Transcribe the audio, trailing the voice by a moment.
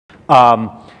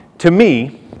To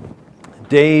me,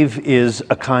 Dave is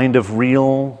a kind of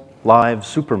real, live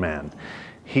Superman.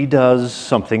 He does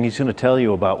something, he's going to tell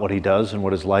you about what he does and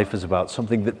what his life is about,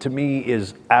 something that to me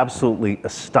is absolutely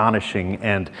astonishing,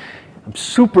 and I'm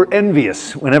super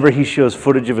envious. Whenever he shows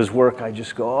footage of his work, I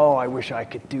just go, oh, I wish I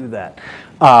could do that.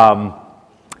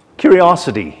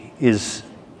 Curiosity is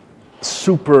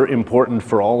super important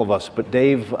for all of us, but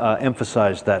Dave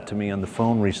emphasized that to me on the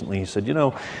phone recently. He said, you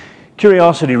know,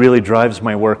 curiosity really drives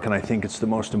my work, and I think it's the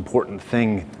most important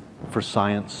thing for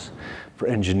science, for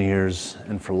engineers,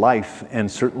 and for life. And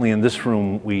certainly in this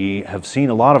room, we have seen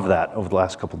a lot of that over the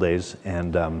last couple days,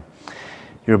 and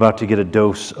you're about to get a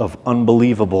dose of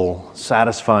unbelievable,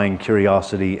 satisfying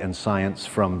curiosity and science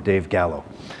from Dave Gallo.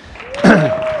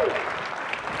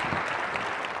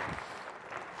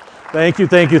 Thank you,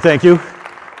 thank you, thank you.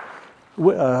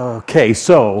 Okay,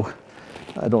 so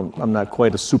I'm not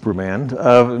quite a Superman.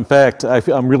 In fact,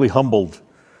 I'm really humbled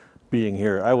being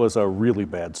here. I was a really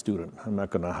bad student. I'm not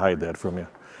going to hide that from you.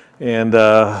 And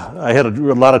I had a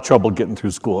lot of trouble getting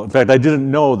through school. In fact, I didn't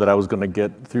know that I was going to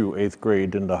get through 8th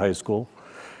grade into high school.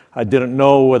 I didn't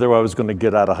know whether I was going to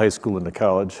get out of high school into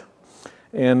college.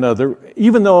 And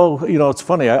even though, you know, it's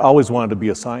funny, I always wanted to be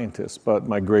a scientist, but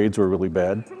my grades were really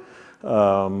bad.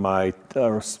 My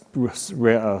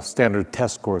standard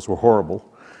test scores were horrible.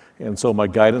 And so my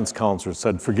guidance counselor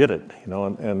said, forget it, you know,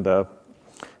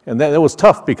 and that was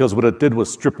tough because what it did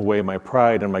was strip away my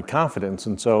pride and my confidence.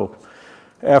 And so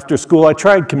after school, I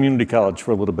tried community college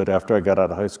for a little bit after I got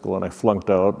out of high school, and I flunked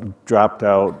out, dropped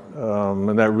out,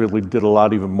 and that really did a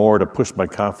lot even more to push my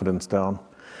confidence down.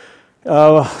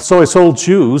 So I sold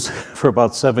shoes for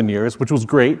about 7 years, which was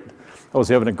great. I was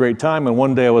having a great time, and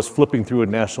one day I was flipping through a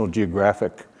National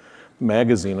Geographic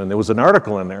magazine, and there was an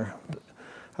article in there.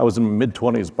 I was in my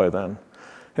mid-20s by then.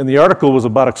 And the article was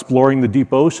about exploring the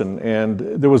deep ocean, and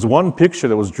there was one picture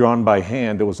that was drawn by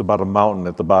hand. It was about a mountain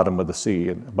at the bottom of the sea,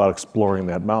 and about exploring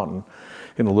that mountain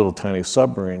in a little tiny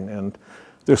submarine. And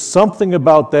there's something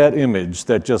about that image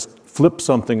that just flipped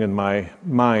something in my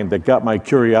mind that got my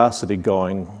curiosity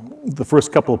going. The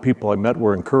first couple of people I met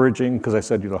were encouraging because I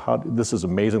said, you know, this is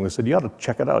amazing. They said, you ought to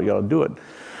check it out, you ought to do it.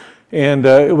 And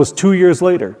it was 2 years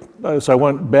later. So I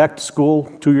went back to school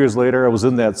 2 years later. I was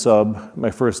in that sub, my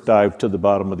first dive to the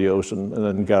bottom of the ocean,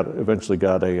 and then eventually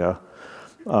got a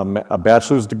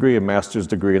bachelor's degree, a master's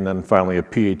degree, and then finally a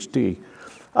PhD.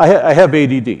 I have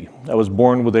ADD. I was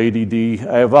born with ADD.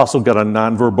 I have also got a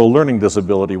nonverbal learning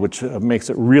disability, which makes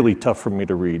it really tough for me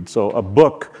to read. So a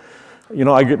book, you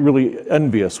know, I get really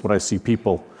envious when I see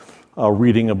people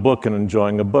reading a book and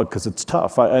enjoying a book because it's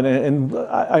tough.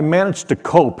 I managed to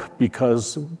cope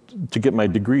to get my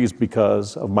degrees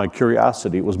because of my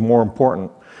curiosity. It was more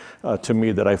important to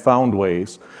me that I found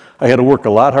ways. I had to work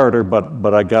a lot harder,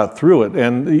 but I got through it.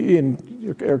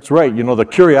 And Eric's right, you know, the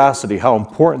curiosity, how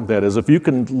important that is. If you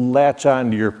can latch on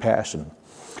to your passion,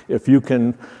 if you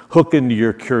can hook into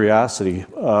your curiosity,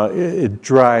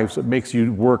 it makes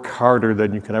you work harder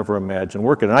than you can ever imagine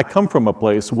working. And I come from a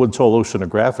place, Woods Hole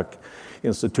Oceanographic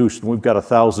Institution. We've got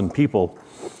 1,000 people,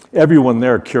 everyone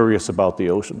there curious about the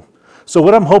ocean. So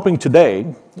what I'm hoping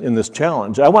today in this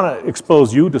challenge, I want to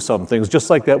expose you to some things, just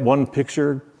like that one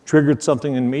picture triggered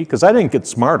something in me, because I didn't get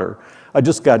smarter, I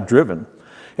just got driven.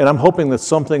 And I'm hoping that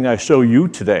something I show you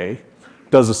today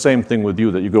does the same thing with you,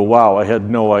 that you go, wow, I had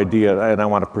no idea, and I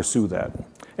want to pursue that.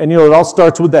 And you know, it all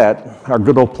starts with that, our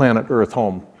good old planet Earth,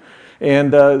 home.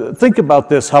 And think about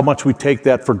this, how much we take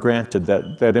that for granted,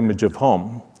 that image of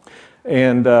home.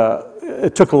 And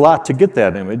it took a lot to get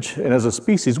that image, and as a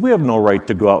species, we have no right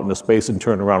to go out into space and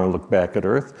turn around and look back at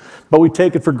Earth, but we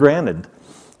take it for granted.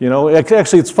 You know,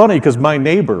 actually, it's funny, because my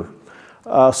neighbor,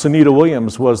 Sunita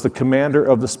Williams, was the commander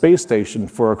of the space station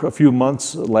for a few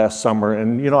months last summer,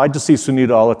 and you know, I just see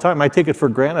Sunita all the time. I take it for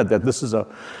granted that this is a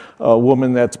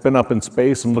woman that's been up in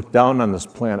space and looked down on this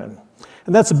planet.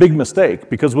 And that's a big mistake,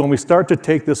 because when we start to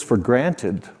take this for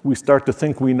granted, we start to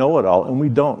think we know it all, and we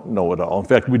don't know it all. In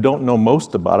fact, we don't know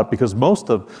most about it, because most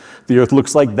of the Earth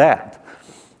looks like that.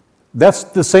 That's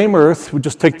the same Earth. We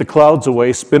just take the clouds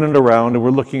away, spin it around, and we're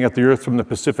looking at the Earth from the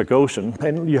Pacific Ocean,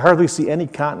 and you hardly see any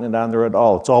continent on there at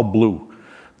all. It's all blue,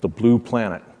 the blue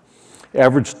planet.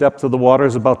 Average depth of the water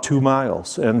is about 2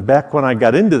 miles, and back when I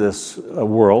got into this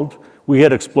world, we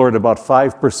had explored about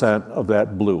 5% of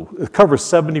that blue. It covers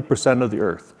 70% of the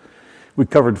Earth. We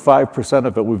covered 5%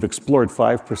 of it. We've explored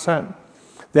 5%.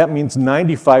 That means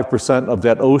 95% of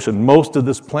that ocean, most of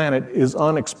this planet, is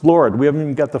unexplored. We haven't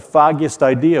even got the foggiest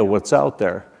idea what's out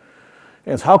there.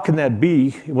 And how can that be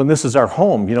when this is our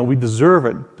home? You know, we deserve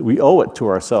it. We owe it to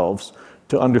ourselves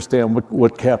to understand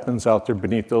what happens out there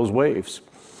beneath those waves.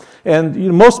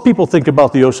 And most people think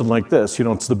about the ocean like this,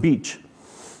 it's the beach.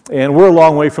 And we're a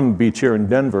long way from the beach here in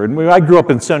Denver. And when I grew up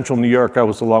in central New York, I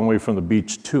was a long way from the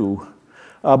beach too.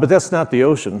 But that's not the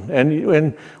ocean.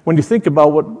 And when you think about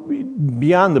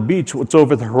beyond the beach, what's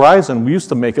over the horizon, we used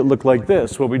to make it look like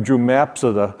this. When we drew maps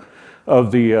of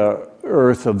the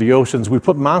earth, of the oceans, we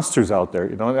put monsters out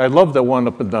there. I love that one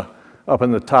up in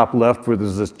the top left where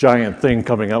there's this giant thing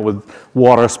coming out with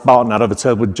water spouting out of its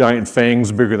head with giant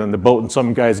fangs bigger than the boat, and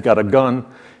some guy's got a gun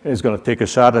and he's going to take a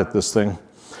shot at this thing.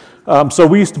 So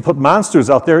we used to put monsters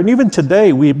out there, and even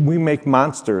today we make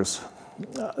monsters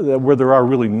where there are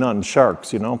really none. Sharks,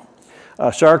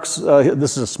 Sharks,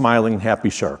 this is a smiling,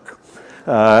 happy shark.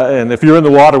 And if you're in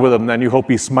the water with them, then you hope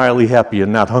he's smiley, happy,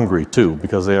 and not hungry too,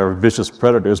 because they are vicious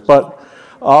predators, but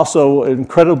also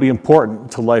incredibly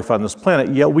important to life on this planet.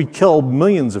 Yet we kill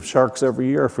millions of sharks every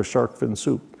year for shark fin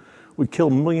soup. We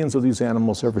kill millions of these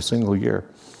animals every single year.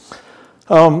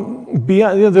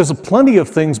 There's plenty of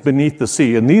things beneath the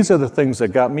sea, and these are the things that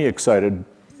got me excited.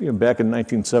 Back in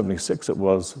 1976 it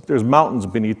was. There's mountains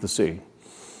beneath the sea.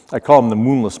 I call them the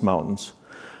moonless mountains.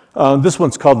 This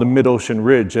one's called the Mid-Ocean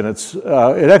Ridge, and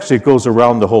it actually goes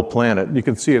around the whole planet. You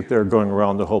can see it there going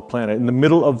around the whole planet. In the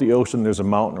middle of the ocean, there's a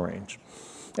mountain range.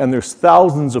 And there's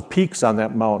thousands of peaks on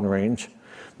that mountain range,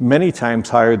 many times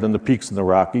higher than the peaks in the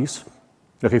Rockies.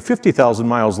 Okay, 50,000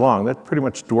 miles long, that pretty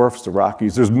much dwarfs the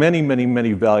Rockies. There's many, many,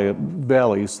 many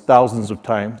valleys, thousands of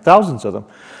them,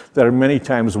 that are many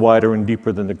times wider and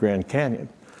deeper than the Grand Canyon.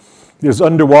 There's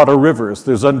underwater rivers,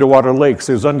 there's underwater lakes,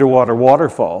 there's underwater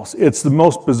waterfalls. It's the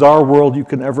most bizarre world you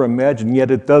can ever imagine, yet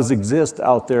it does exist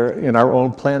out there in our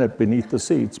own planet beneath the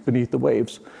sea, it's beneath the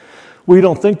waves. We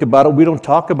don't think about it, we don't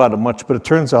talk about it much, but it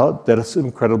turns out that it's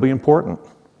incredibly important.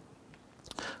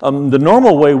 The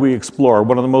normal way we explore,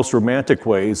 one of the most romantic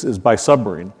ways, is by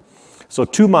submarine. So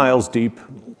 2 miles deep.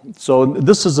 So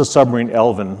this is a submarine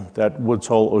Elvin that Woods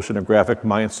Hole Oceanographic,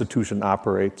 my institution,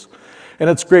 operates. And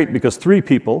it's great because 3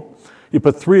 people, you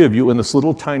put 3 of you in this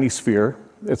little tiny sphere.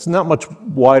 It's not much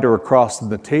wider across than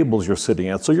the tables you're sitting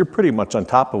at, so you're pretty much on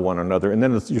top of one another. And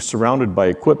then you're surrounded by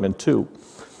equipment too.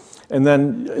 And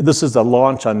then this is a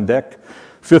launch on deck.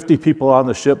 50 people on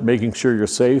the ship making sure you're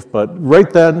safe. But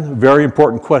right then, very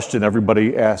important question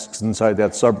everybody asks inside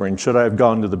that submarine: should I have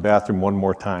gone to the bathroom one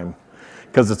more time?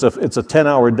 Because it's a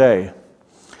 10-hour day.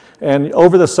 And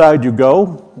over the side you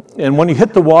go, and when you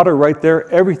hit the water right there,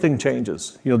 everything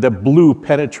changes. That blue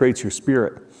penetrates your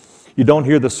spirit. You don't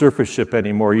hear the surface ship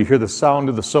anymore. You hear the sound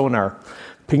of the sonar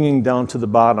pinging down to the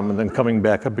bottom and then coming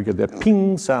back up again, that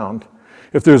ping sound.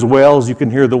 If there's whales, you can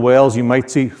hear the whales. You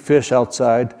might see fish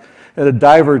outside. And a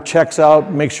diver checks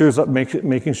out,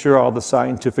 making sure all the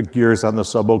scientific gear is on the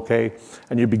sub okay,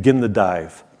 and you begin the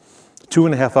dive.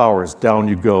 2.5 hours down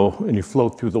you go, and you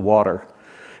float through the water.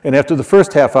 And after the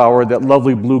first half hour, that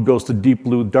lovely blue goes to deep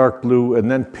blue, dark blue,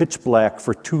 and then pitch black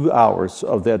for 2 hours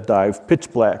of that dive, pitch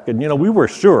black. And we were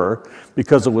sure,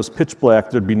 because it was pitch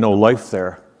black, there'd be no life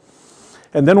there.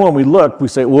 And then when we look, we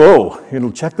say, whoa,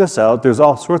 check this out. There's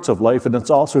all sorts of life, and it's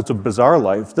all sorts of bizarre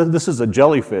life. This is a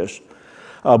jellyfish.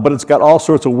 But it's got all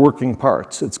sorts of working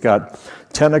parts. It's got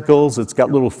tentacles, it's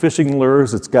got little fishing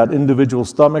lures, it's got individual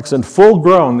stomachs, and full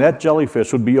grown, that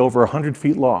jellyfish would be over 100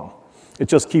 feet long. It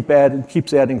just keeps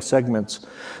adding segments.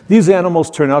 These animals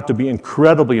turn out to be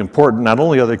incredibly important. Not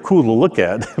only are they cool to look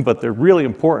at, but they're really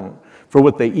important for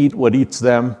what they eat, what eats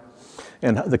them,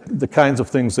 and the kinds of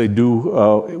things they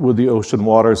do with the ocean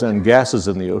waters and gases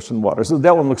in the ocean waters. So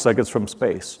that one looks like it's from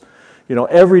space.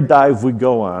 Every dive we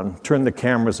go on, turn the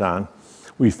cameras on,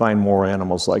 we find more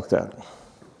animals like that.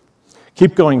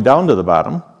 Keep going down to the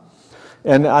bottom,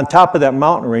 and on top of that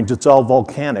mountain range, it's all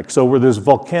volcanic. So where there's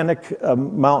volcanic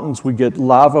mountains, we get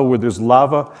lava. Where there's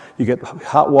lava, you get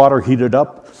hot water heated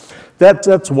up.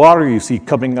 That's water you see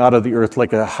coming out of the earth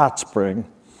like a hot spring.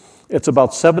 It's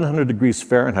about 700 degrees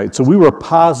Fahrenheit. So we were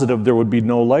positive there would be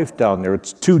no life down there.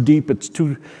 It's too deep, it's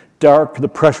too dark, the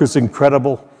pressure's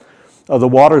incredible. The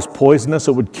water's poisonous,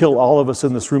 it would kill all of us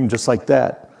in this room just like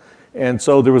that. And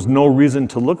so there was no reason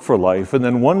to look for life. And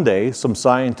then one day, some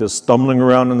scientists stumbling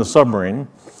around in the submarine,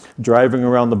 driving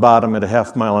around the bottom at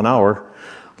 0.5 mile an hour,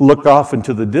 look off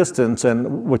into the distance,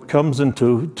 and what comes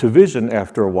into vision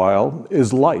after a while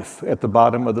is life at the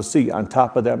bottom of the sea, on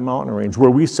top of that mountain range, where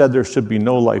we said there should be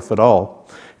no life at all.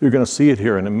 You're going to see it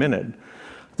here in a minute.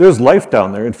 There's life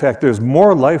down there. In fact, there's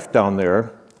more life down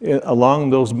there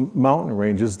along those mountain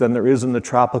ranges than there is in the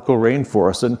tropical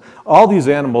rainforest. And all these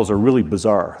animals are really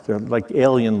bizarre. They're like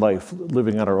alien life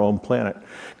living on our own planet,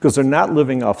 because they're not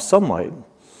living off sunlight.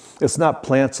 It's not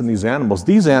plants and these animals.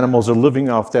 These animals are living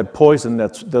off that poison,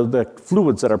 the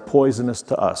fluids that are poisonous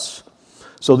to us.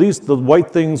 So the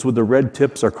white things with the red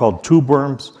tips are called tube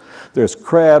worms. There's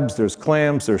crabs, there's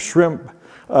clams, there's shrimp.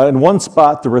 In one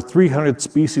spot, there were 300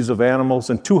 species of animals,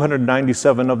 and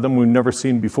 297 of them we've never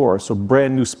seen before, so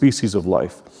brand new species of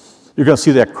life. You're going to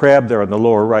see that crab there on the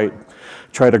lower right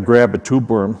try to grab a tube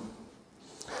worm.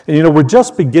 And you know, we're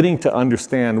just beginning to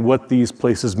understand what these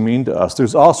places mean to us.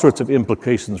 There's all sorts of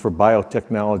implications for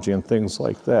biotechnology and things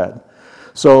like that.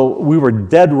 So we were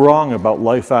dead wrong about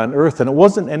life on Earth, and it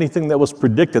wasn't anything that was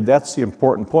predicted. That's the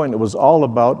important point. It was all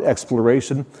about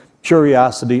exploration,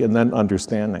 curiosity, and then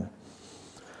understanding.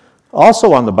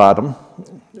 Also on the bottom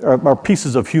are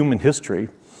pieces of human history,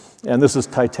 and this is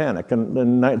Titanic. And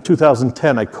in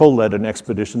 2010, I co-led an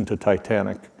expedition to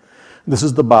Titanic. This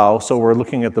is the bow, so we're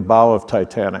looking at the bow of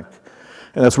Titanic.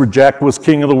 And that's where Jack was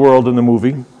king of the world in the movie.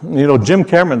 You know, Jim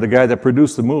Cameron, the guy that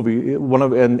produced the movie,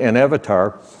 and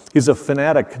Avatar, he's a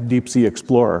fanatic deep-sea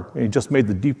explorer. And he just made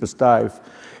the deepest dive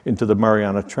into the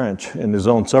Mariana Trench in his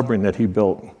own submarine that he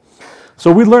built.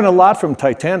 So we learn a lot from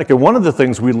Titanic, and one of the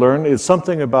things we learn is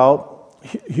something about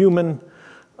human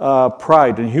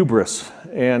pride and hubris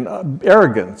and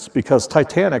arrogance, because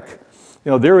Titanic,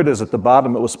 you know, there it is at the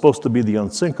bottom. It was supposed to be the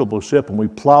unsinkable ship, and we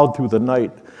plowed through the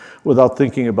night without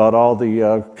thinking about all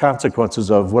the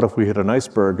consequences of what if we hit an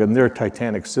iceberg, and there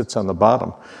Titanic sits on the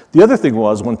bottom. The other thing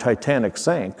was, when Titanic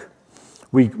sank,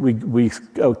 we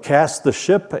cast the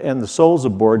ship and the souls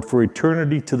aboard for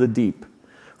eternity to the deep,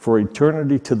 for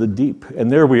eternity to the deep.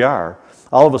 And there we are.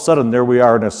 All of a sudden, there we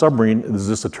are in a submarine. Is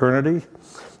this eternity?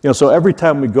 You know, so every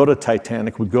time we go to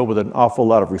Titanic, we go with an awful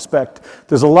lot of respect.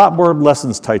 There's a lot more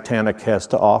lessons Titanic has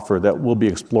to offer that we'll be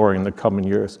exploring in the coming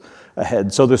years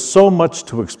ahead. So there's so much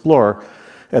to explore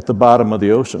at the bottom of the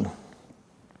ocean.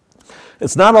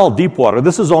 It's not all deep water.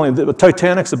 This is only,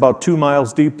 Titanic's about 2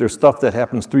 miles deep. There's stuff that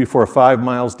happens 3, 4, 5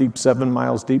 miles deep, 7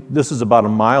 miles deep. This is about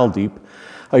 1 mile deep.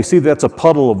 You see that's a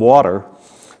puddle of water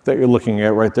that you're looking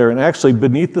at right there. And actually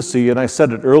beneath the sea, and I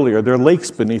said it earlier, there are lakes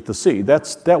beneath the sea.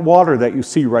 That water that you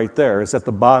see right there is at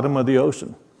the bottom of the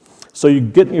ocean. So you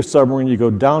get in your submarine, you go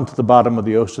down to the bottom of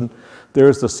the ocean,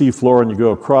 there's the seafloor, and you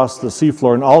go across the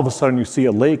seafloor, and all of a sudden you see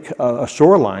a lake, a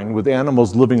shoreline with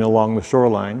animals living along the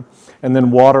shoreline, and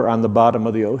then water on the bottom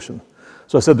of the ocean.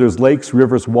 So I said there's lakes,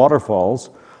 rivers,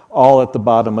 waterfalls, all at the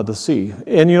bottom of the sea.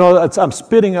 And you know, I'm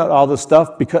spitting out all this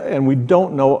stuff and we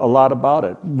don't know a lot about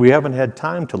it. We haven't had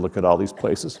time to look at all these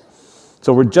places.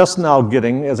 So we're just now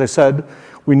getting, as I said,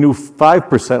 we knew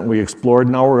 5% we explored,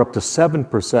 now we're up to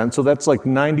 7%, so that's like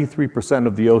 93%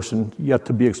 of the ocean yet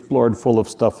to be explored, full of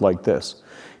stuff like this.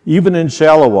 Even in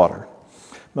shallow water.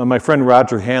 Now, my friend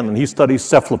Roger Hanlon, he studies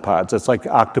cephalopods, that's like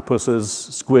octopuses,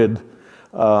 squid,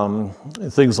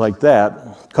 things like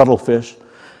that, cuttlefish.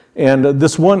 And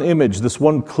this one image, this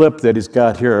one clip that he's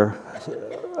got here,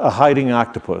 a hiding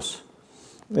octopus.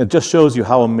 It just shows you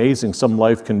how amazing some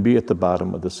life can be at the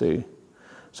bottom of the sea.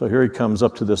 So here he comes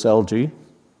up to this algae,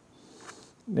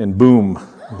 and boom,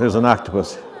 there's an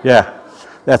octopus. Yeah,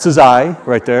 that's his eye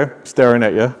right there, staring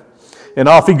at you. And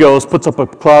off he goes, puts up a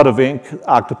cloud of ink,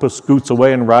 octopus scoots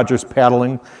away, and Roger's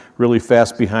paddling really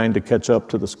fast behind to catch up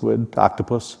to the squid,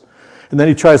 octopus. And then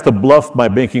he tries to bluff by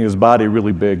making his body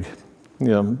really big. You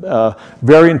know,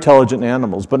 very intelligent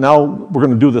animals, but now we're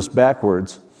going to do this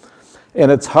backwards.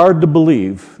 And it's hard to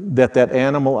believe that that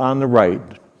animal on the right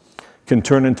can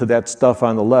turn into that stuff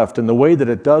on the left. And the way that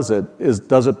it does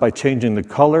it by changing the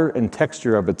color and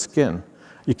texture of its skin.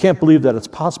 You can't believe that it's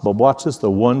possible. Watch this,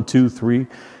 the 1, 2, 3,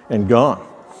 and gone.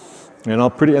 You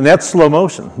know, and that's slow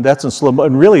motion. That's in slow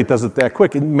motion. And really, it does it that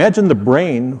quick. Imagine the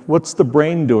brain. What's the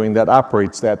brain doing that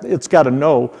operates that? It's got to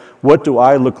know, what do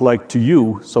I look like to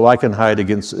you so I can hide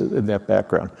against in that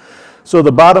background. So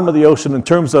the bottom of the ocean, in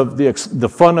terms of the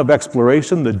fun of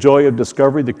exploration, the joy of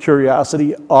discovery, the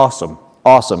curiosity, awesome,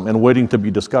 awesome, and waiting to be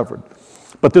discovered.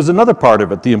 But there's another part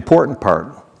of it, the important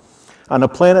part. On a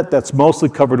planet that's mostly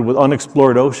covered with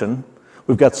unexplored ocean,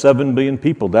 we've got 7 billion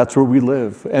people. That's where we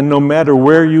live. And no matter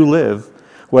where you live,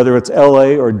 whether it's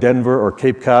LA or Denver or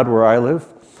Cape Cod where I live,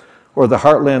 or the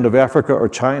heartland of Africa or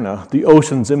China, the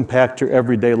oceans impact your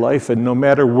everyday life. And no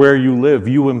matter where you live,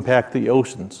 you impact the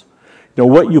oceans. You know,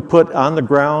 what you put on the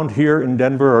ground here in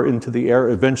Denver or into the air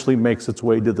eventually makes its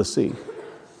way to the sea.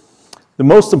 The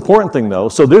most important thing, though,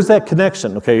 so there's that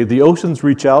connection, okay? The oceans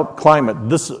reach out, climate,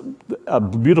 this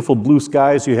beautiful blue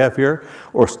skies you have here,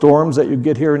 or storms that you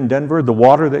get here in Denver, the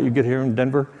water that you get here in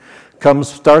Denver,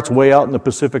 starts way out in the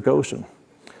Pacific Ocean.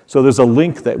 So there's a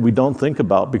link that we don't think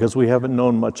about because we haven't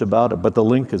known much about it, but the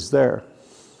link is there.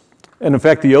 And in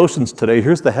fact, the oceans today,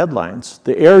 here's the headlines.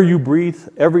 The air you breathe,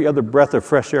 every other breath of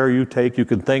fresh air you take, you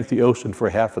can thank the ocean for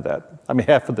half of that. I mean,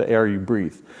 half of the air you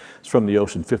breathe is from the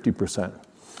ocean, 50%.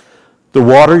 The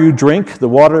water you drink, the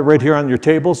water right here on your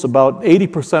tables, about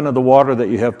 80% of the water that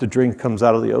you have to drink comes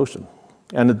out of the ocean.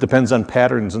 And it depends on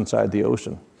patterns inside the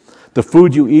ocean. The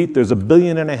food you eat, there's 1.5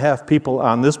 billion people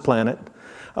on this planet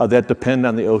that depend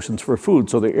on the oceans for food.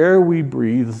 So the air we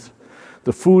breathe,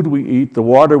 the food we eat, the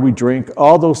water we drink,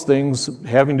 all those things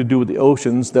having to do with the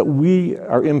oceans that we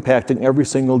are impacting every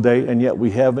single day, and yet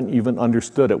we haven't even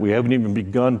understood it. We haven't even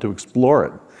begun to explore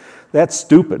it. That's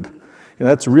stupid. And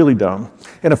that's really dumb.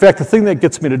 And in fact, the thing that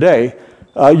gets me today,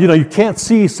 you can't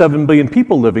see 7 billion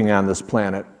people living on this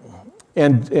planet.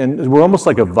 And we're almost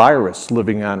like a virus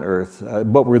living on Earth,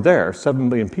 but we're there, 7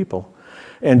 billion people.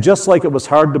 And just like it was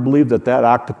hard to believe that that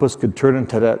octopus could turn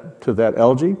into that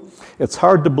algae, it's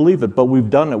hard to believe it, but we've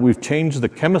done it. We've changed the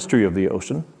chemistry of the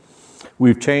ocean.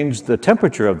 We've changed the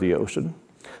temperature of the ocean.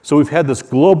 So we've had this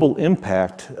global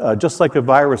impact, just like a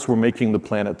virus, we're making the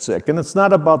planet sick. And it's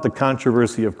not about the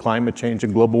controversy of climate change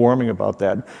and global warming about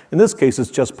that. In this case,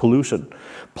 it's just pollution,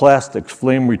 plastics,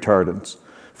 flame retardants,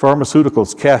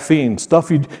 pharmaceuticals, caffeine, stuff.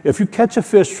 If you catch a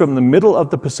fish from the middle of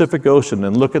the Pacific Ocean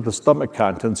and look at the stomach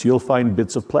contents, you'll find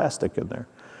bits of plastic in there.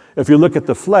 If you look at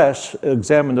the flesh,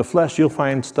 examine the flesh, you'll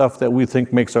find stuff that we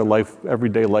think makes our life,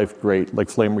 everyday life great, like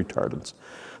flame retardants.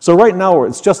 So right now,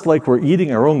 it's just like we're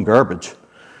eating our own garbage.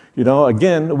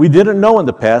 Again, we didn't know in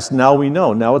the past, now we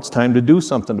know. Now it's time to do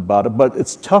something about it, but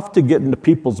it's tough to get into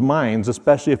people's minds,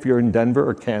 especially if you're in Denver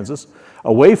or Kansas,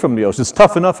 away from the ocean. It's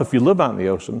tough enough if you live on the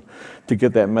ocean to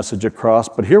get that message across,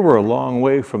 but here we're a long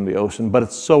way from the ocean, but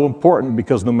it's so important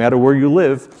because no matter where you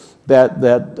live,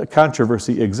 that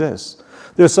controversy exists.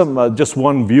 There's just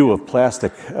one view of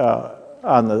plastic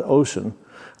on the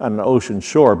ocean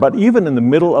shore, but even in the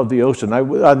middle of the ocean,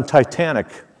 on Titanic,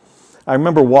 I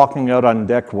remember walking out on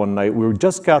deck one night. We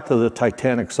just got to the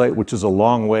Titanic site, which is a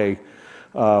long way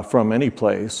from any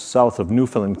place south of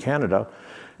Newfoundland, Canada.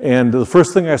 And the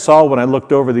first thing I saw when I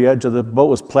looked over the edge of the boat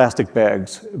was plastic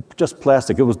bags, just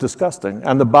plastic. It was disgusting.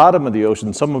 On the bottom of the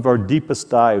ocean, some of our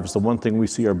deepest dives, the one thing we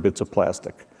see are bits of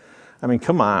plastic. I mean,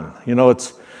 come on.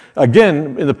 It's,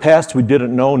 again, in the past we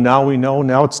didn't know, now we know,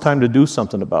 now it's time to do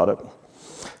something about it.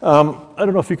 I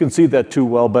don't know if you can see that too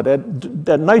well, but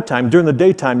at nighttime, during the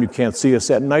daytime you can't see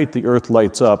us. At night the Earth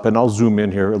lights up, and I'll zoom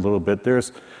in here a little bit.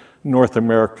 There's North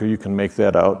America, you can make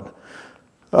that out.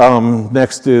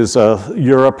 Next is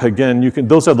Europe. Again,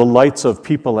 those are the lights of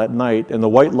people at night, and the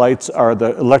white lights are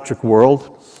the electric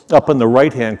world. Up in the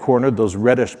right-hand corner, those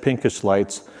reddish, pinkish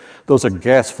lights, those are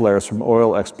gas flares from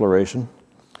oil exploration.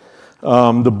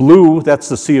 The blue, that's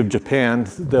the Sea of Japan.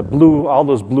 The blue, all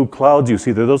those blue clouds you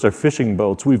see there, those are fishing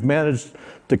boats. We've managed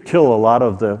to kill a lot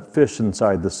of the fish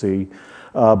inside the sea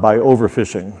by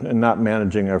overfishing and not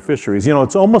managing our fisheries.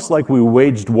 It's almost like we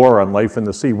waged war on life in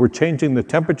the sea. We're changing the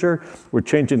temperature, we're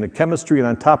changing the chemistry, and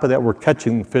on top of that, we're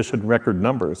catching fish in record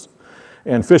numbers.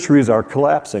 And fisheries are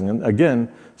collapsing. And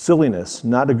again, silliness,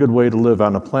 not a good way to live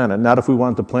on a planet, not if we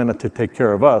want the planet to take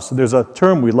care of us. There's a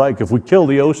term we like: if we kill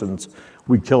the oceans,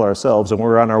 we kill ourselves, and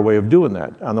we're on our way of doing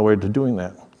that, on the way to doing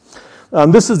that.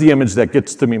 This is the image that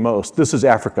gets to me most. This is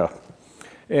Africa.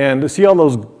 And see all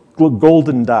those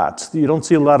golden dots? You don't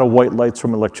see a lot of white lights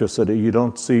from electricity. You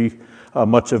don't see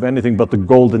much of anything but the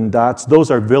golden dots. Those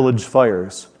are village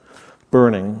fires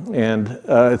burning. And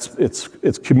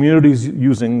it's communities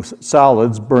using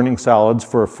solids, burning solids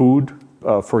for food,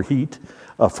 for heat,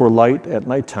 for light at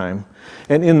nighttime.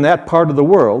 And in that part of the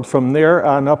world, from there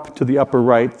on up to the upper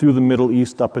right, through the Middle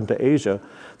East, up into Asia,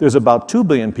 there's about 2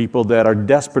 billion people that are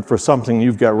desperate for something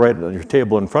you've got right on your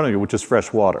table in front of you, which is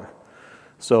fresh water.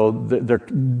 So they're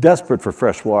desperate for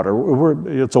fresh water.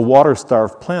 It's a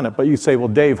water-starved planet, but you say, well,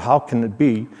 Dave, how can it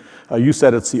be? You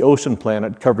said it's the ocean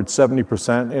planet, covered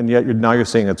 70%, and yet now you're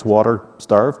saying it's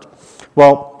water-starved?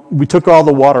 Well, we took all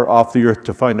the water off the Earth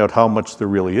to find out how much there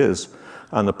really is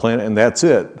on the planet, and that's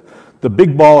it. The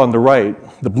big ball on the right,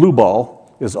 the blue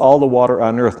ball, is all the water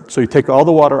on Earth. So you take all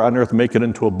the water on Earth, make it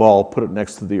into a ball, put it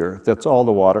next to the Earth. That's all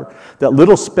the water. That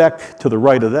little speck to the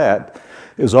right of that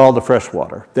is all the fresh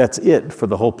water. That's it for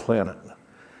the whole planet.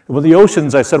 Well, the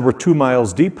oceans, I said, were 2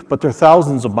 miles deep, but they're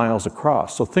thousands of miles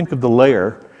across. So think of the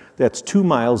layer that's 2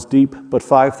 miles deep, but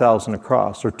 5,000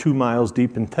 across, or 2 miles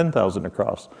deep and 10,000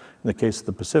 across, in the case of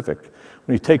the Pacific.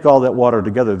 When you take all that water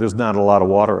together, there's not a lot of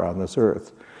water on this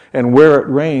Earth. And where it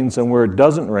rains and where it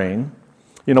doesn't rain,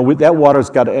 that water's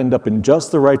got to end up in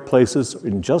just the right places,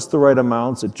 in just the right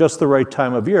amounts, at just the right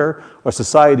time of year, or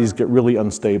societies get really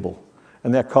unstable.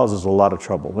 And that causes a lot of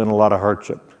trouble and a lot of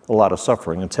hardship, a lot of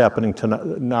suffering. It's happening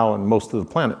now in most of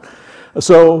the planet.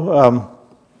 So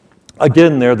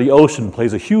again there, the ocean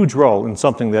plays a huge role in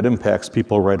something that impacts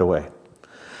people right away.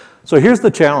 So here's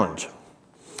the challenge.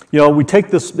 You know, we take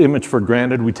this image for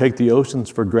granted, we take the oceans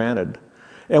for granted.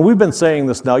 And we've been saying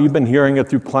this now, you've been hearing it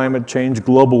through climate change,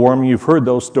 global warming, you've heard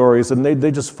those stories, and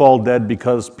they just fall dead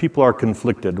because people are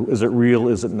conflicted. Is it real,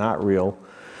 is it not real?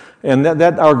 And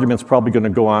that argument's probably going to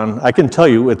go on. I can tell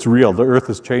you it's real. The Earth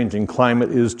is changing. Climate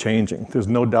is changing. There's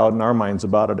no doubt in our minds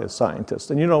about it as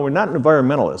scientists. And you know, we're not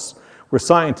environmentalists. We're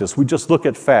scientists. We just look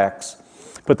at facts,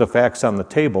 put the facts on the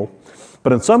table.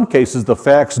 But in some cases, the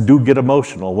facts do get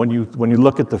emotional. When you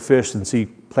look at the fish and see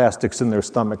plastics in their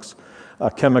stomachs,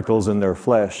 chemicals in their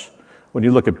flesh, when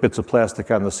you look at bits of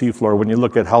plastic on the seafloor, when you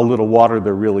look at how little water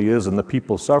there really is and the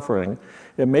people suffering,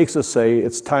 it makes us say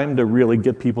it's time to really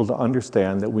get people to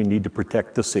understand that we need to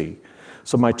protect the sea.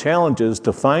 So my challenge is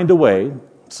to find a way,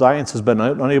 science has been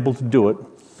unable to do it,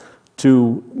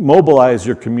 to mobilize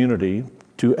your community,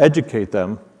 to educate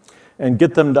them, and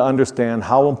get them to understand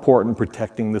how important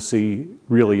protecting the sea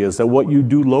really is, that what you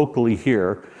do locally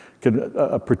here can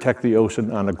protect the ocean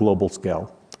on a global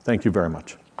scale. Thank you very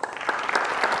much.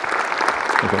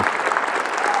 Okay.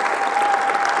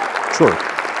 Sure.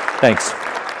 Thanks.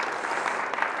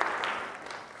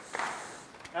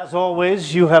 As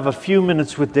always, you have a few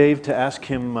minutes with Dave to ask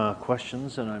him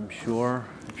questions, and I'm sure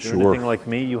if you're anything like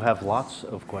me, you have lots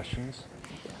of questions.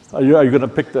 Are you going to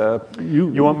pick the...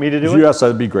 You want me to do it? Yes,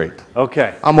 that'd be great.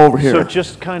 Okay. I'm over here. So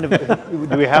just kind of,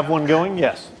 do we have one going?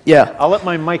 Yes. Yeah. I'll let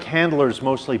my mic handlers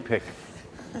mostly pick.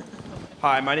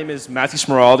 Hi, my name is Matthew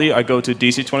Smeraldi. I go to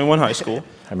DC 21 High School.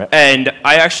 Hi, Matt. And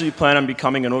I actually plan on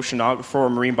becoming an oceanographer or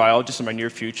marine biologist in my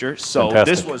near future. So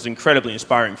Fantastic. This was incredibly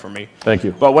inspiring for me. Thank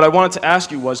you. But what I wanted to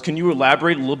ask you was, can you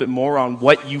elaborate a little bit more on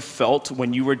what you felt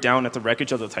when you were down at the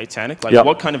wreckage of the Titanic? Like,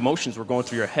 what kind of emotions were going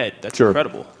through your head? That's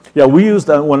incredible. Yeah, we used,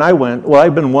 when I went, well,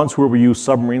 I've been once where we used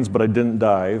submarines, but I didn't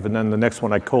dive. And then the next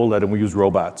one I co-led and we used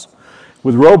robots.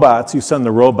 With robots, you send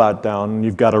the robot down and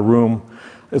you've got a room.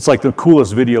 It's like the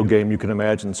coolest video game you can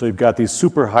imagine. So you've got these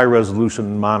super high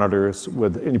resolution monitors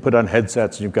and you put on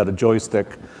headsets and you've got a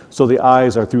joystick. So the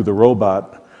eyes are through the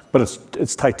robot, but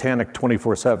it's Titanic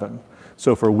 24/7.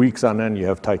 So for weeks on end, you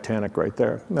have Titanic right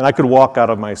there. And I could walk out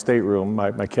of my stateroom,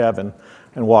 my cabin,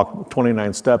 and walk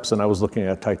 29 steps and I was looking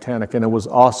at Titanic. And it was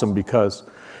awesome because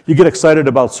you get excited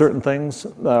about certain things,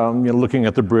 looking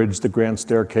at the bridge, the grand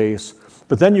staircase,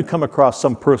 but then you come across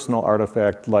some personal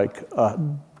artifact like a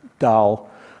doll,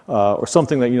 or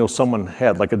something that someone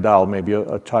had, like a doll, maybe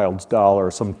a child's doll or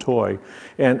some toy,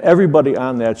 and everybody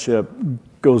on that ship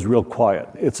goes real quiet.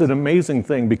 It's an amazing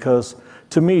thing because,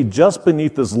 to me, just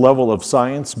beneath this level of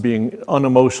science being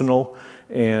unemotional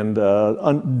and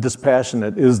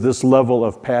dispassionate is this level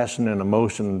of passion and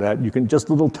emotion that you can just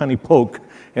a little tiny poke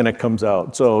and it comes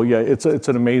out. So yeah, it's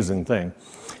an amazing thing.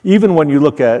 Even when you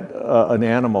look at an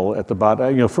animal at the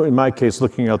bottom, in my case,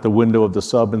 looking out the window of the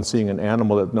sub and seeing an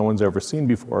animal that no one's ever seen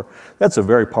before, that's a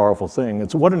very powerful thing.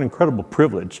 What an incredible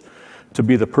privilege to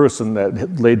be the person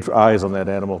that laid eyes on that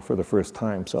animal for the first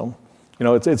time. So,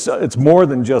 it's more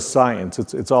than just science.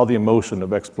 It's all the emotion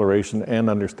of exploration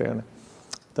and understanding.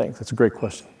 Thanks. That's a great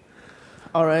question.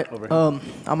 All right.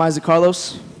 I'm Isaac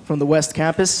Carlos from the West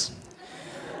Campus.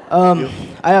 I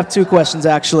have two questions,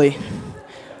 actually.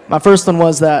 My first one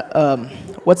was that,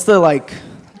 what's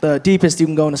the deepest you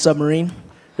can go in a submarine?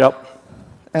 Yep.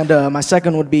 And my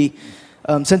second would be,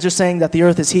 since you're saying that the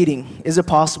Earth is heating, is it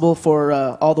possible for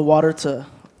all the water to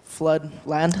flood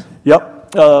land?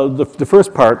 Yep. The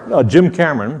first part, Jim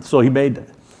Cameron, so he made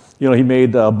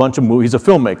a bunch of movies. He's a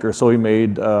filmmaker, so he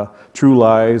made True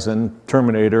Lies and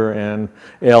Terminator and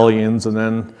Aliens and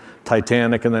then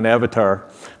Titanic and then Avatar.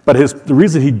 But the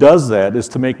reason he does that is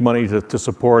to make money to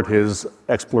support his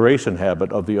exploration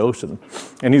habit of the ocean.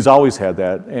 And he's always had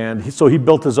that. And so he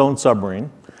built his own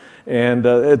submarine. And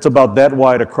it's about that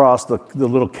wide across the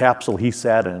little capsule he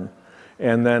sat in.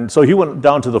 And then, so he went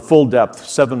down to the full depth,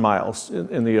 7 miles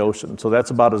in the ocean. So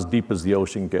that's about as deep as the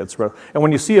ocean gets. And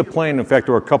when you see a plane, in fact,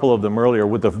 there were a couple of them earlier,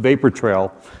 with a vapor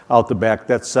trail out the back,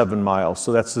 that's 7 miles.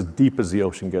 So that's as deep as the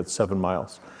ocean gets, 7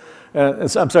 miles. I'm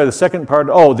sorry, the second part,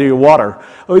 the water.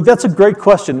 That's a great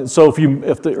question. So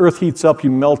if the Earth heats up, you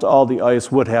melt all the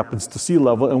ice, what happens to sea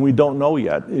level? And we don't know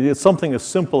yet. It's something as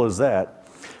simple as that,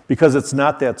 because it's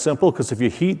not that simple, because if you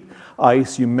heat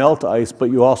ice, you melt ice, but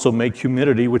you also make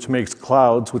humidity, which makes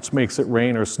clouds, which makes it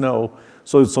rain or snow.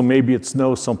 So maybe it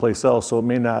snows someplace else, so it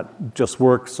may not just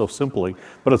work so simply,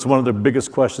 but it's one of the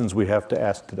biggest questions we have to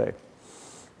ask today.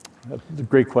 That's a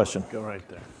great question. Go right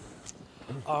there.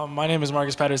 My name is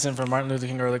Marcus Patterson from Martin Luther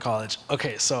King Early College.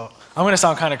 Okay, so I'm going to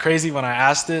sound kind of crazy when I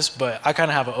ask this, but I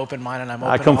kind of have an open mind and I'm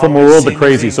open. I come from a world of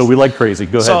crazy, so we like crazy.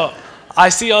 Go ahead. So I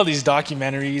see all these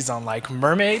documentaries on like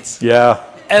mermaids. Yeah.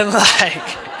 And like,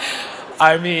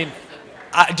 I mean,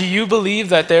 Do you believe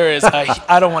that there is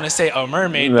I don't want to say a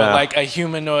mermaid, Nah. but like a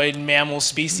humanoid mammal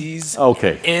species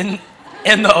Okay. in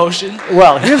the ocean?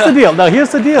 Well, here's the deal. Now,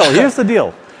 here's the deal. Here's the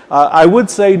deal. I would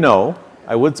say no.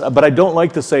 But I don't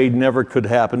like to say never could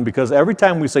happen, because every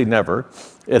time we say never,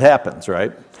 it happens,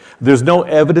 right? There's no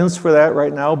evidence for that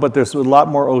right now, but there's a lot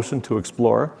more ocean to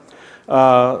explore.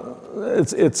 I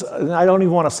don't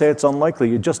even want to say it's unlikely.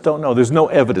 You just don't know. There's no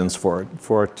evidence for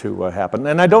it to happen.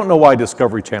 And I don't know why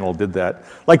Discovery Channel did that.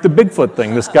 Like the Bigfoot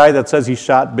thing, this guy that says he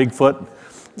shot Bigfoot,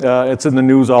 it's in the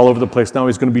news all over the place now.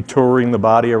 He's going to be touring the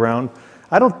body around.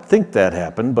 I don't think that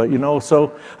happened, but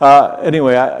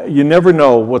anyway, you never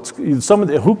know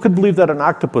who could believe that an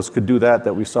octopus could do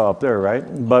that we saw up there, right?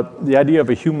 But the idea of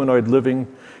a humanoid living,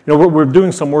 we're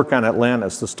doing some work on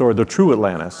Atlantis, the true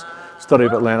Atlantis, study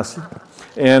of Atlantis.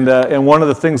 And one of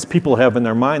the things people have in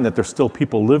their mind that there's still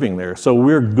people living there. So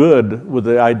we're good with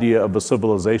the idea of a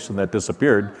civilization that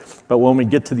disappeared. But when we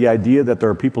get to the idea that there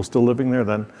are people still living there,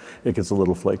 then it gets a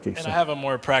little flaky. And I have a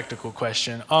more practical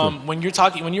question. When you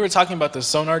were talking about the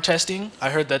sonar testing, I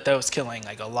heard that was killing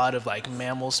like a lot of like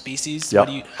mammal species. Yep.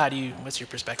 What's your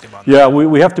perspective on that? Yeah,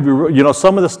 we have to be,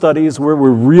 some of the studies, we're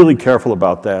really careful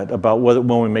about that, about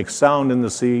when we make sound in the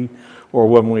sea, or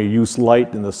when we use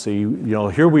light in the sea.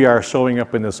 Here we are showing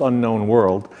up in this unknown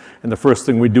world, and the first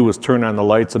thing we do is turn on the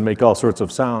lights and make all sorts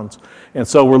of sounds. And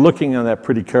so we're looking at that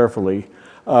pretty carefully.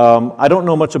 I don't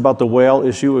know much about the whale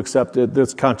issue, except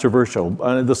it's controversial.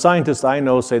 The scientists I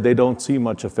know say they don't see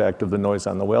much effect of the noise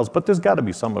on the whales, but there's got to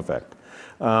be some effect.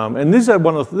 And this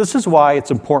is why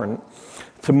it's important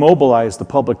to mobilize the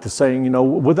public to saying,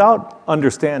 without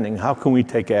understanding, how can we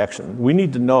take action? We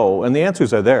need to know, and the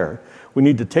answers are there. We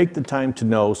need to take the time to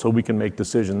know so we can make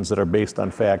decisions that are based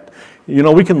on fact.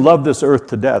 We can love this earth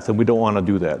to death, and we don't want to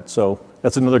do that. So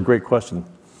that's another great question.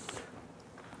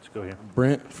 Let's go here.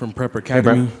 Brent from Prep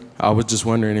Academy. Hey, I was just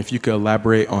wondering if you could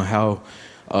elaborate on how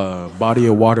a body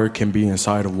of water can be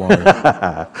inside of water.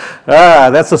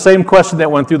 That's the same question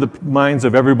that went through the minds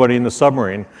of everybody in the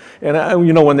submarine.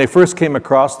 And when they first came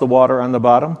across the water on the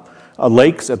bottom,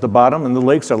 lakes at the bottom, and the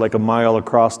lakes are like a mile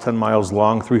across, 10 miles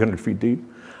long, 300 feet deep.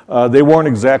 They weren't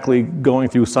exactly going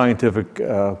through scientific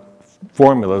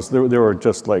formulas. They were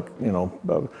just like, a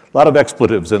lot of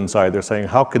expletives inside. They're saying,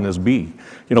 how can this be?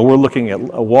 We're looking at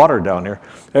water down here.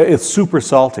 It's super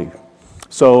salty.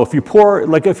 So if you pour,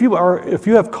 if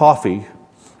you have coffee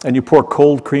and you pour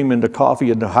cold cream into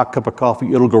a hot cup of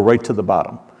coffee, it'll go right to the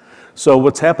bottom. So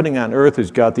what's happening on Earth is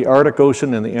you've got the Arctic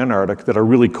Ocean and the Antarctic that are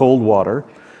really cold water.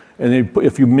 And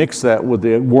if you mix that with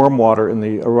the warm water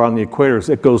around the equators,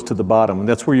 it goes to the bottom. And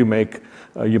that's where you make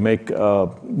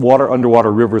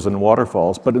underwater rivers and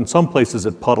waterfalls. But in some places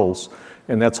it puddles,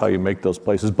 and that's how you make those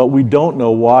places. But we don't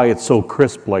know why it's so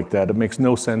crisp like that. It makes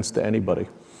no sense to anybody.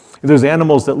 There's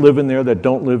animals that live in there that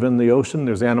don't live in the ocean.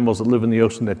 There's animals that live in the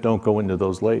ocean that don't go into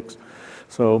those lakes.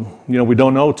 So, we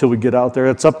don't know till we get out there.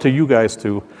 It's up to you guys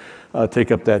to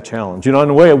take up that challenge. In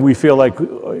a way, we feel like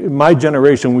in my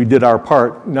generation, we did our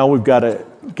part. Now we've got to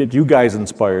get you guys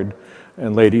inspired,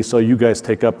 and ladies, so you guys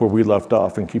take up where we left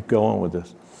off and keep going with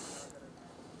this.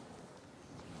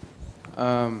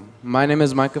 My name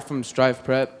is Micah from Strive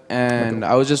Prep, and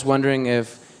I was just wondering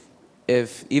if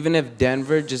even if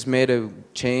Denver just made a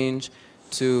change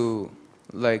to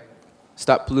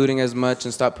stop polluting as much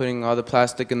and stop putting all the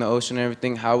plastic in the ocean and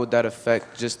everything, how would that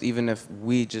affect just even if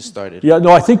we just started? Yeah,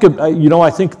 no, I think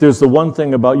there's the one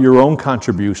thing about your own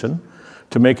contribution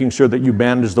to making sure that you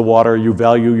manage the water, you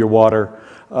value your water,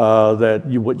 that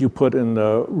what you put in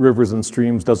the rivers and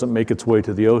streams doesn't make its way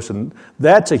to the ocean.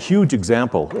 That's a huge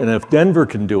example. And if Denver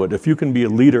can do it, if you can be a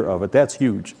leader of it, that's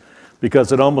huge,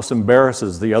 because it almost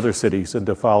embarrasses the other cities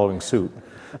into following suit.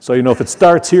 So, if it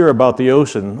starts here about the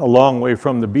ocean, a long way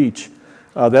from the beach,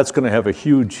 that's going to have a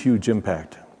huge, huge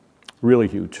impact. Really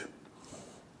huge.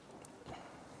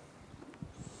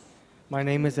 My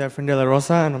name is Efren De La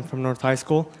Rosa, and I'm from North High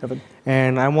School. Evan.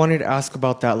 And I wanted to ask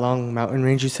about that long mountain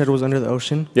range you said was under the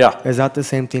ocean. Yeah. Is that the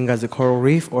same thing as a coral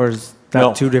reef, or is that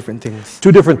No. two different things?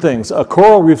 Two different things.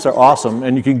 Coral reefs are awesome,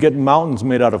 and you can get mountains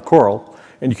made out of coral,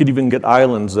 and you can even get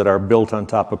islands that are built on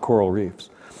top of coral reefs.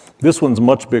 This one's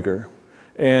much bigger.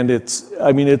 And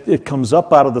it comes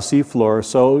up out of the seafloor.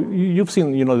 So you've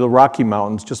seen, the Rocky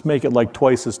Mountains, just make it like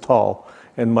twice as tall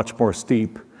and much more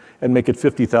steep, and make it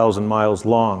 50,000 miles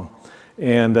long.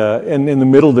 And in the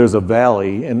middle there's a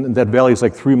valley, and that valley is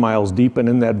like 3 miles deep, and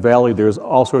in that valley there's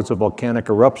all sorts of volcanic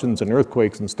eruptions and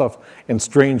earthquakes and stuff, and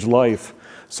strange life.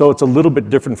 So it's a little bit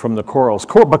different from the corals.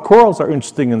 But corals are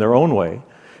interesting in their own way.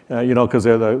 You know, because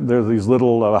they're these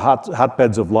little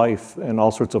hotbeds of life and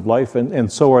all sorts of life, and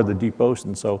so are the deep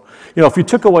oceans. So, you know, if you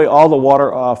took away all the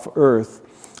water off Earth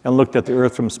and looked at the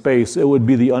Earth from space, it would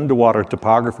be the underwater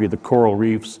topography, the coral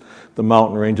reefs, the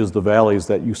mountain ranges, the valleys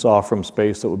that you saw from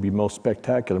space that would be most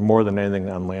spectacular, more than anything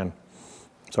on land.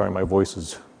 Sorry, my voice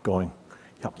is going.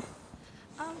 Yep.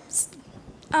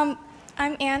 I'm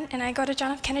Ann, and I go to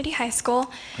John F. Kennedy High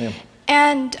School. Yeah.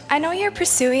 And I know you're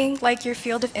pursuing like your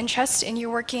field of interest and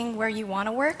you're working where you want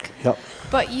to work. Yep.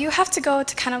 But you have to go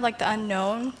to kind of like the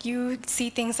unknown. You see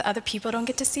things that other people don't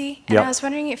get to see. And Yep. I was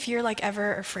wondering if you're like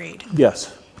ever afraid.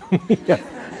 Yes. Yeah.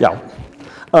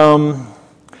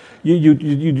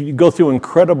 You go through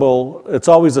incredible, it's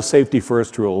always a safety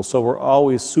first rule, so we're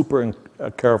always super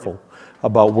careful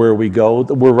about where we go.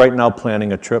 We're right now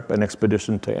planning a trip, an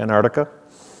expedition to Antarctica,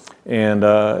 and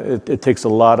it takes a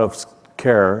lot of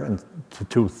care and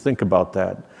to think about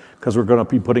that, because we're going to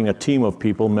be putting a team of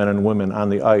people, men and women, on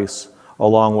the ice a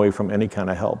long way from any kind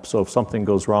of help. So if something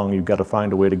goes wrong, you've got to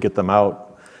find a way to get them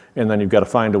out, and then you've got to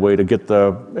find a way to get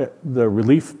the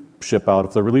relief ship out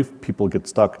if the relief people get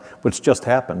stuck, which just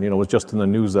happened. You know, it was just in the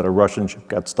news that a Russian ship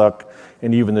got stuck,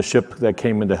 and even the ship that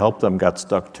came in to help them got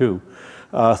stuck too.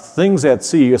 Things at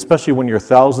sea, especially when you're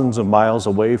thousands of miles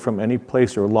away from any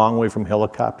place or a long way from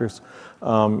helicopters,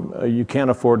 you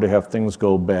can't afford to have things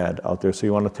go bad out there. So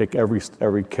you want to take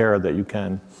every care that you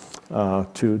can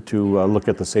to look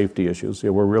at the safety issues. Yeah,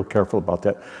 we're real careful about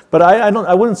that. But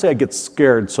I wouldn't say I get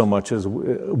scared so much as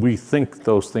we think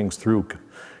those things through.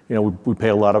 You know, we pay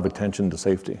a lot of attention to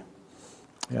safety.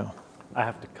 Yeah. I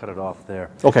have to cut it off there.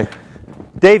 Okay.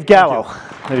 Dave Gallo,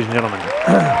 ladies and gentlemen.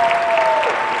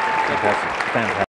 Fantastic.